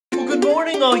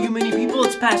morning, all you mini people.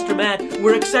 It's Pastor Matt.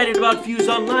 We're excited about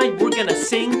FUSEonline. We're gonna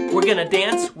sing, we're gonna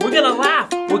dance, we're gonna laugh,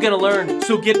 we're gonna learn.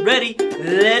 So get ready,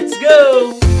 let's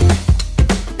go!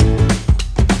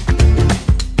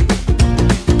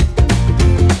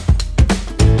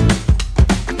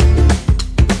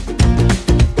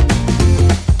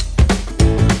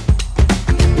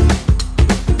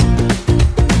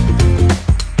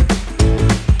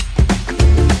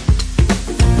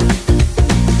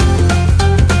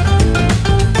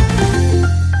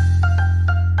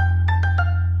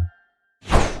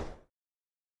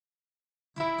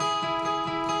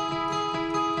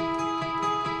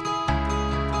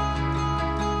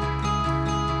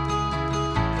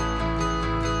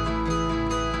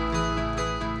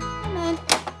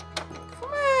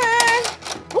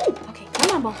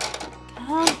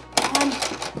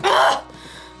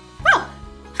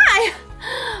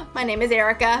 My name is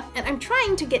Erica, and I'm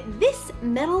trying to get this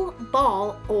metal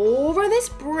ball over this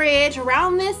bridge,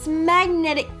 around this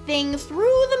magnetic thing, through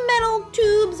the metal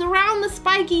tubes, around the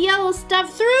spiky yellow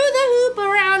stuff, through the hoop,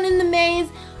 around in the maze,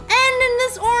 and in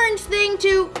this orange thing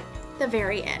to the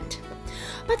very end.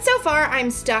 But so far,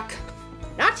 I'm stuck.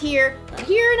 Not here, not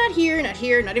here, not here, not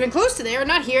here, not even close to there,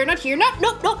 not here, not here, nope,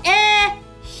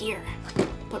 here.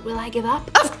 But will I give up?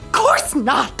 Of course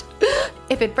not!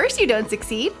 If at first you don't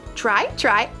succeed, try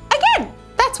again.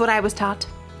 That's what I was taught.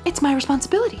 It's my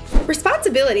responsibility.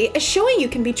 Responsibility is showing you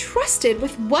can be trusted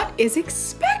with what is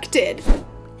expected.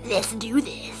 Let's do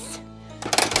this.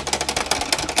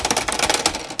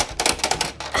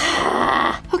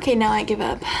 Okay, now I give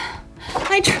up.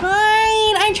 I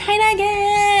tried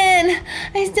again.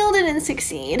 I still didn't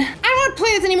succeed. I don't want to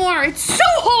play this anymore. It's so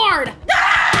hard.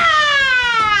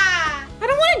 I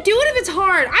don't want to do it if it's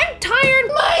hard. I'm tired.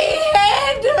 My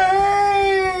head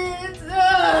hurts.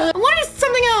 I want to do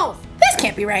something else. This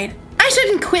can't be right. I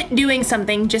shouldn't quit doing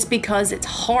something just because it's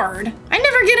hard. I'd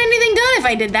never get anything done if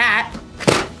I did that.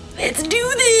 Let's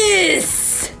do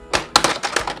this.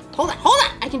 Hold on.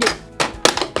 I can do it.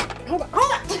 Hold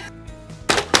on.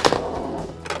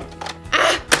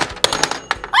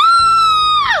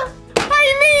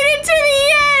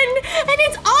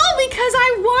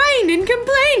 And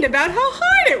complained about how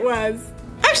hard it was.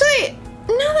 Actually,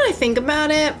 now that I think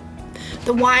about it,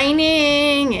 the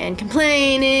whining and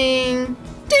complaining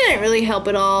didn't really help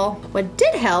at all. What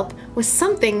did help was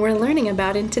something we're learning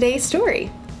about in today's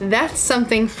story. That's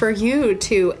something for you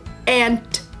to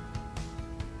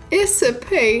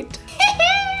anticipate.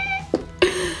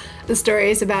 The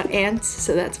story is about ants,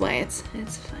 so that's why it's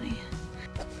funny.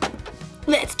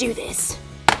 Let's do this.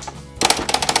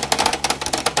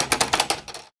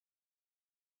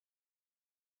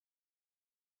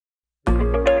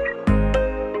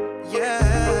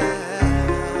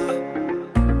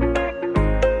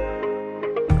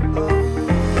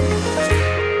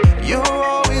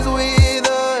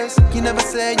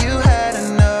 Said you had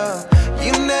enough.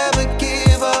 You never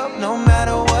give up, no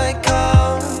matter what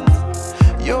comes.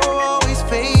 You're always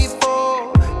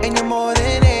faithful, and you're more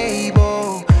than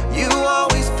able. You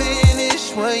always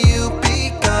finish what you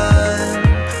begun.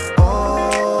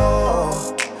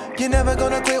 Oh, you're never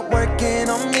gonna quit working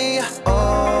on me.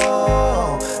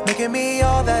 Oh, making me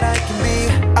all that I can be.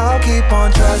 I'll keep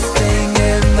on trusting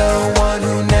in the one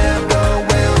who never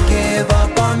will give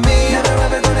up on me. Never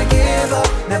ever gonna give up,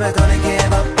 never gonna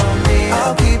give up on me.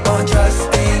 I'll keep on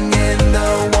trusting in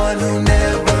the one who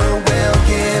never will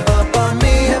give up on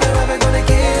me. Never ever gonna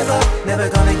give up, never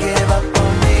gonna give up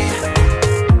on me.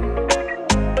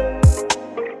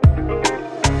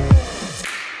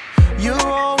 You're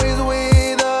always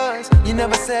with us. You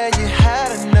never said you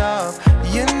had enough.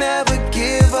 You never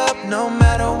give up, no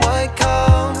matter what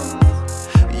comes.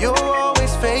 You're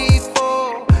always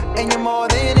faithful, and you're more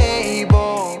than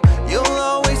able. You'll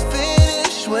always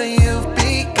finish what you've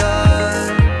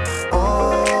begun.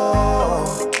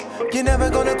 Oh, you're never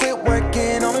gonna quit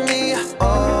working on me.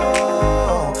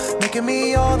 Oh, making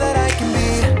me all that I can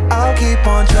be. I'll keep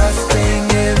on trusting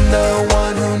in the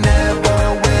one who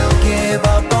never will give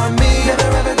up on me. Never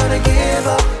ever gonna give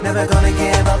up, never gonna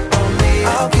give up on me.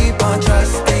 I'll keep on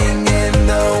trusting in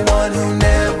the one who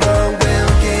never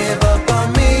will give up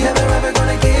on me. Never ever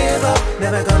gonna give up,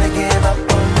 never gonna give up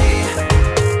on me.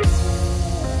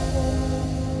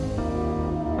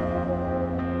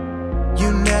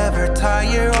 You never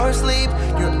tire or sleep,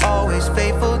 you're always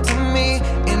faithful to me.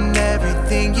 In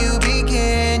everything you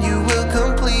begin, you will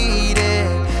complete it.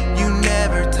 You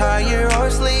never tire or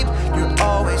sleep, you're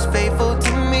always faithful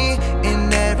to me.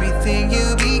 In everything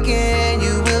you begin,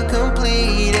 you will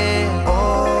complete it.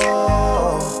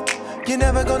 Oh, you're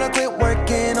never gonna quit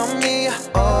working on me.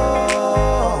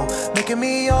 Oh, making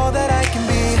me all that I can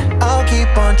be. I'll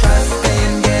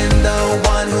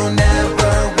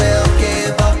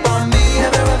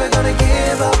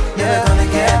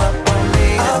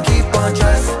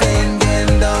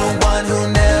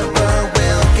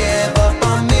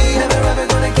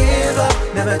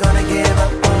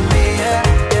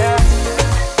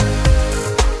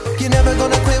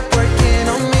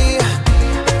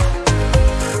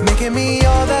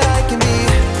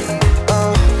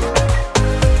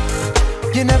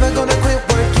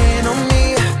quit working on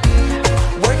me,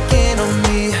 working on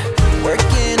me,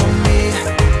 working on me.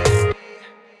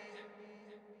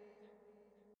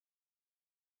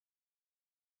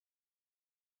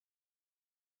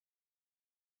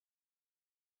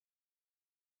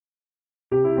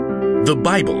 The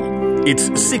Bible.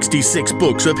 It's 66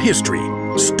 books of history,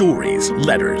 stories,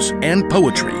 letters, and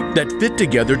poetry that fit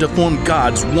together to form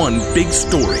God's one big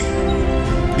story.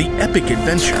 The epic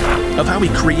adventure of how He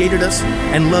created us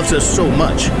and loves us so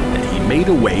much that He made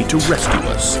a way to rescue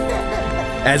us.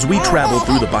 As we travel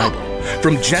through the Bible,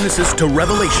 from Genesis to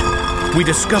Revelation, we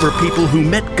discover people who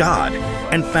met God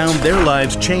and found their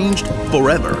lives changed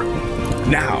forever.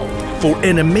 Now, for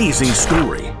an amazing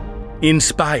story,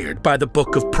 inspired by the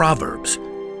book of Proverbs,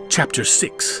 chapter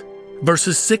 6,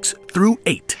 verses 6 through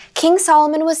 8. King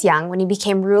Solomon was young when he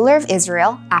became ruler of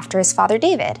Israel after his father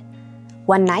David.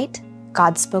 One night,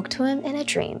 God spoke to him in a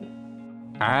dream.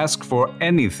 Ask for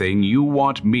anything you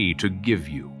want me to give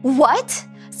you. What?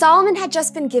 Solomon had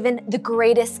just been given the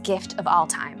greatest gift of all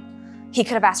time. He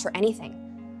could have asked for anything.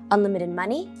 Unlimited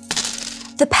money,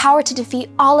 the power to defeat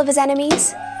all of his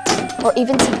enemies, or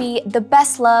even to be the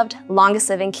best-loved,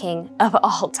 longest-living king of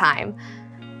all time.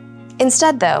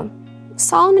 Instead, though,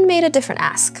 Solomon made a different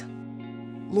ask.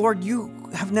 Lord, you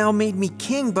have now made me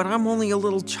king, but I'm only a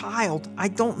little child. I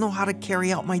don't know how to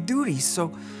carry out my duties,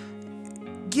 so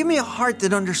give me a heart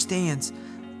that understands.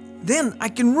 Then I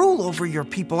can rule over your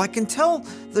people. I can tell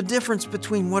the difference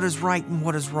between what is right and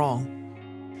what is wrong.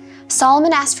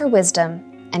 Solomon asked for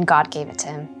wisdom, and God gave it to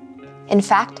him. In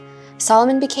fact,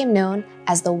 Solomon became known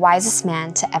as the wisest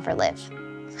man to ever live.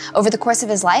 Over the course of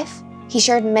his life, he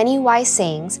shared many wise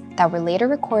sayings that were later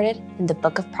recorded in the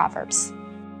book of Proverbs.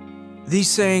 These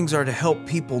sayings are to help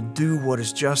people do what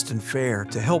is just and fair,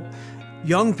 to help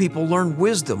young people learn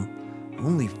wisdom.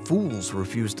 Only fools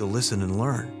refuse to listen and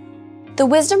learn. The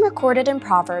wisdom recorded in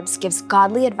Proverbs gives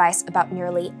godly advice about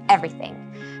nearly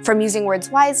everything, from using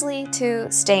words wisely to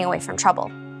staying away from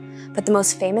trouble. But the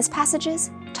most famous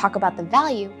passages talk about the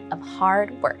value of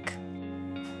hard work.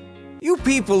 You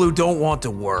people who don't want to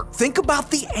work, think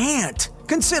about the ant.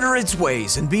 Consider its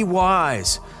ways and be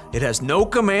wise. It has no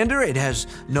commander, it has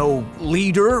no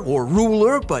leader or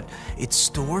ruler, but it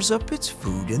stores up its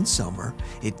food in summer.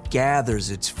 It gathers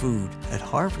its food at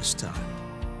harvest time.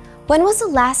 When was the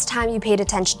last time you paid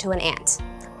attention to an ant,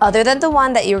 other than the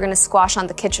one that you were going to squash on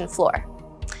the kitchen floor?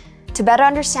 To better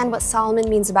understand what Solomon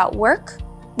means about work,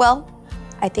 well,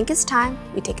 I think it's time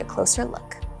we take a closer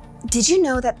look. Did you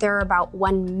know that there are about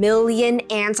 1 million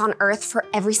ants on Earth for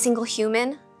every single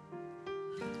human?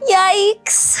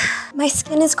 Yikes! My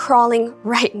skin is crawling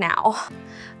right now.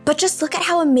 But just look at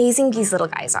how amazing these little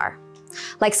guys are.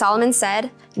 Like Solomon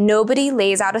said, nobody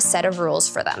lays out a set of rules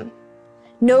for them.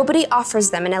 Nobody offers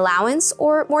them an allowance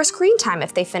or more screen time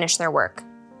if they finish their work.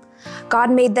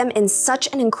 God made them in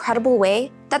such an incredible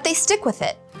way that they stick with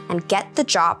it and get the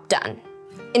job done.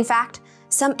 In fact,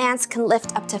 some ants can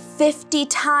lift up to 50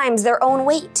 times their own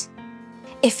weight.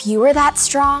 If you were that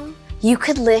strong, you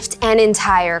could lift an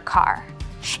entire car.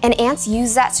 And ants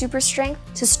use that super strength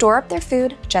to store up their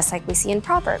food, just like we see in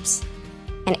Proverbs.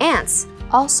 And ants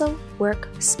also work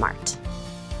smart.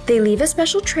 They leave a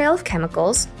special trail of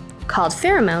chemicals, called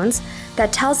pheromones,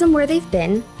 that tells them where they've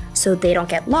been so they don't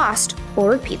get lost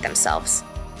or repeat themselves.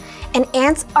 And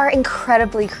ants are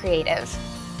incredibly creative.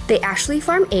 They actually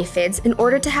farm aphids in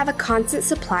order to have a constant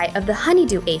supply of the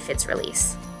honeydew aphids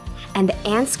release. And the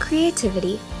ants'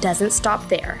 creativity doesn't stop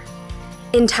there.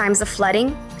 In times of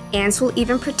flooding, ants will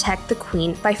even protect the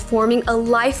queen by forming a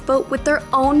lifeboat with their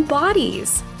own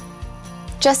bodies.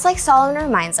 Just like Solomon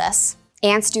reminds us,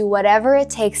 ants do whatever it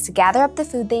takes to gather up the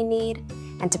food they need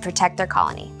and to protect their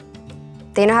colony.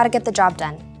 They know how to get the job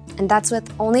done, and that's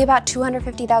with only about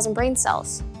 250,000 brain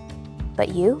cells. But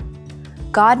you?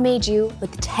 God made you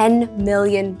with 10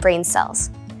 million brain cells.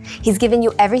 He's given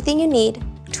you everything you need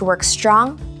to work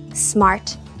strong,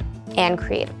 smart, and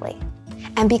creatively.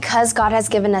 And because God has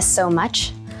given us so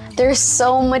much, there's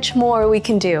so much more we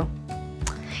can do.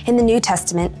 In the New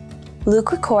Testament,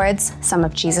 Luke records some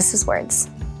of Jesus' words.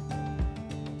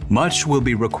 Much will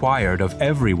be required of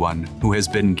everyone who has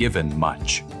been given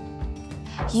much.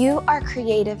 You are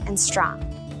creative and strong.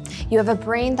 You have a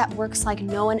brain that works like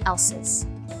no one else's.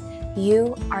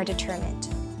 You are determined.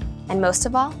 And most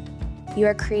of all, you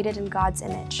are created in God's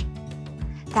image.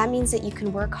 That means that you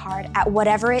can work hard at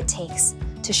whatever it takes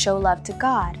to show love to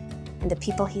God and the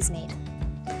people He's made.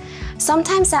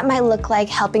 Sometimes that might look like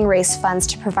helping raise funds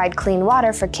to provide clean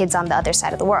water for kids on the other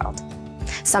side of the world.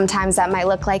 Sometimes that might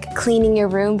look like cleaning your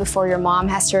room before your mom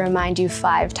has to remind you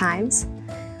 5 times.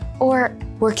 Or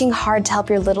working hard to help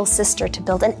your little sister to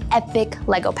build an epic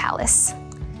Lego palace.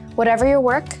 Whatever your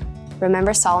work,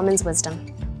 remember Solomon's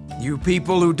wisdom. You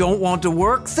people who don't want to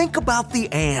work, think about the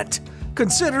ant.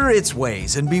 Consider its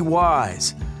ways and be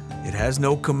wise. It has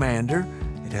no commander,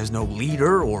 it has no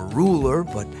leader or ruler,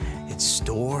 but it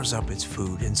stores up its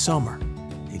food in summer.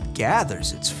 It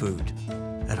gathers its food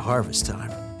at harvest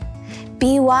time.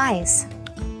 Be wise,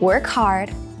 work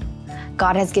hard.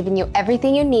 God has given you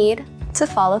everything you need to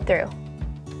follow through.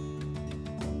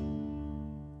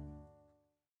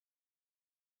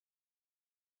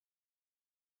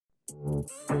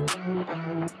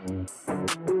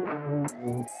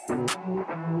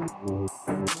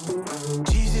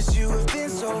 Jesus, you have been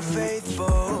so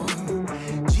faithful.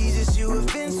 Jesus, you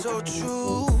have been so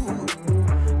true.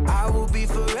 I will be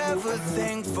forever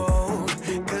thankful,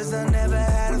 'cause I never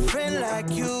had a friend like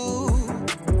you.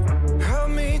 Help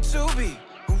me to be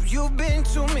who you've been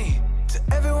to me, to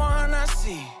everyone I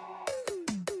see.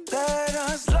 Let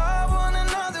us love one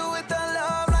another with a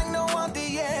love like no other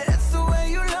yet. That's the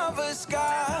way you love us,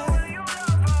 God.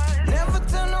 Never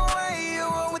turn away, you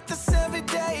are with us every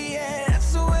day, yeah.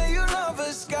 That's the way you love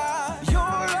us, God.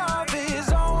 Your love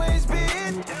has always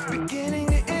been beginning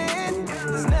to end.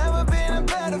 There's never been a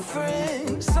better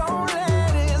friend. So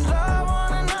let us love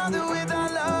one another with our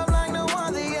love like no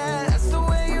other yet. That's the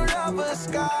way you love us,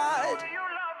 God.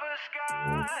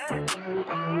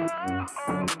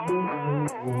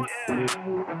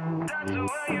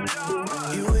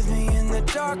 You with me in the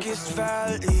darkest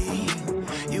valley.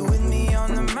 You with me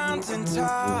on the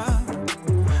mountaintop.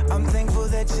 I'm thankful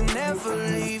that you never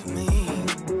leave me,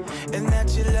 and that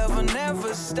your love will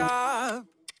never stop.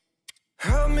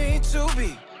 Help me to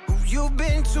be who you've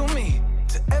been to me,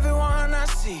 to everyone I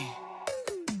see.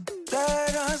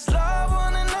 Let us love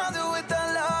one another with a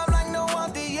love like no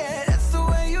other yet. That's the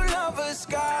way you love us,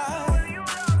 God.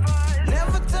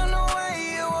 Never turn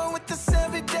away, you are with us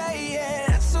every day, yeah.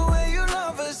 That's the way you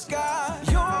love us, God.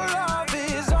 Your love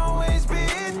has always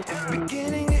been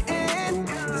beginning to end.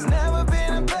 There's never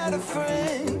been a better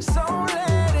friend. So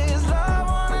let us love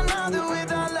one another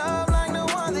with our love like no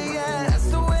other yet. That's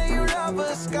the way you love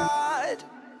us, God.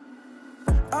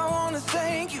 I wanna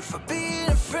thank you for being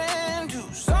a friend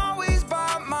who's always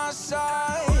by my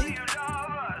side.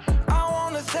 I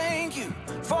wanna thank you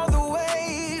for the way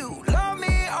you love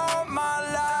me all my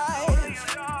life.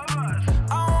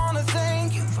 I wanna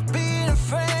thank you for being a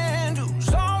friend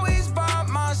who's always by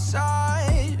my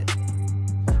side.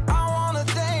 I wanna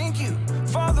thank you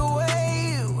for the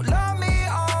way you love me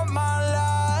all my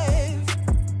life.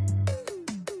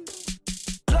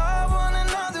 Love one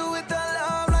another with a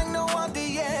love like no other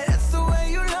yet. That's the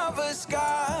way you love us,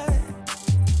 God.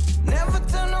 Never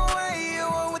turn away, you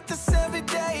are with us every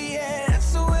day, yeah.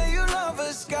 That's the way you love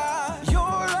us, God.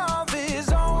 Your love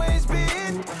has always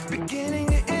been beginning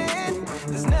to end.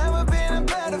 There's never been a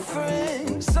better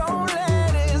friend. So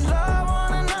let us love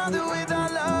one another with our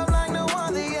love like no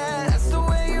other yet. That's the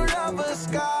way you love us,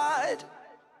 God.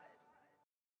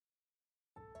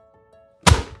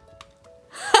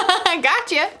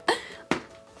 Gotcha.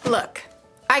 Look,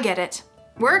 I get it.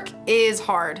 Work is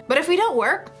hard, but if we don't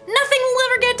work, nothing will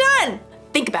ever get done.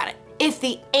 Think about it. If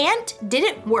the ant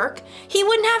didn't work, he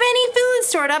wouldn't have any food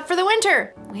stored up for the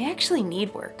winter. We actually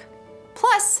need work.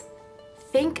 Plus,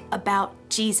 think about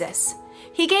Jesus.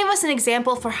 He gave us an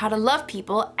example for how to love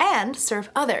people and serve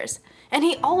others, and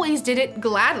he always did it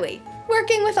gladly,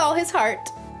 working with all his heart.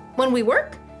 When we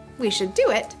work, we should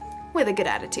do it with a good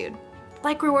attitude.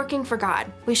 Like we're working for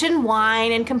God. We shouldn't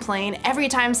whine and complain every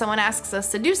time someone asks us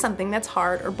to do something that's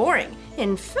hard or boring.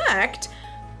 In fact,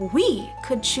 we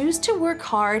could choose to work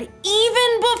hard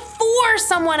even before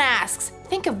someone asks.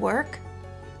 Think of work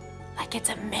like it's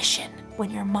a mission.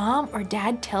 When your mom or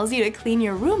dad tells you to clean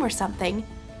your room or something,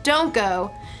 don't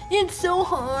go, "It's so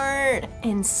hard."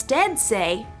 Instead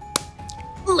say,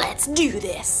 "Let's do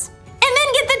this." And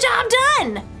then get the job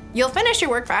done. You'll finish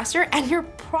your work faster and you'll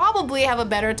probably have a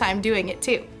better time doing it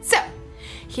too. So,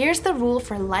 here's the rule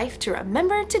for life to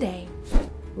remember today.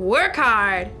 Work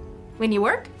hard. When you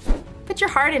work, put your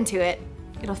heart into it.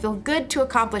 It'll feel good to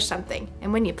accomplish something.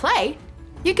 And when you play,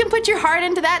 you can put your heart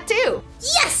into that too.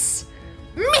 Yes!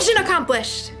 Mission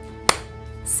accomplished!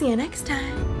 See you next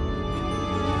time.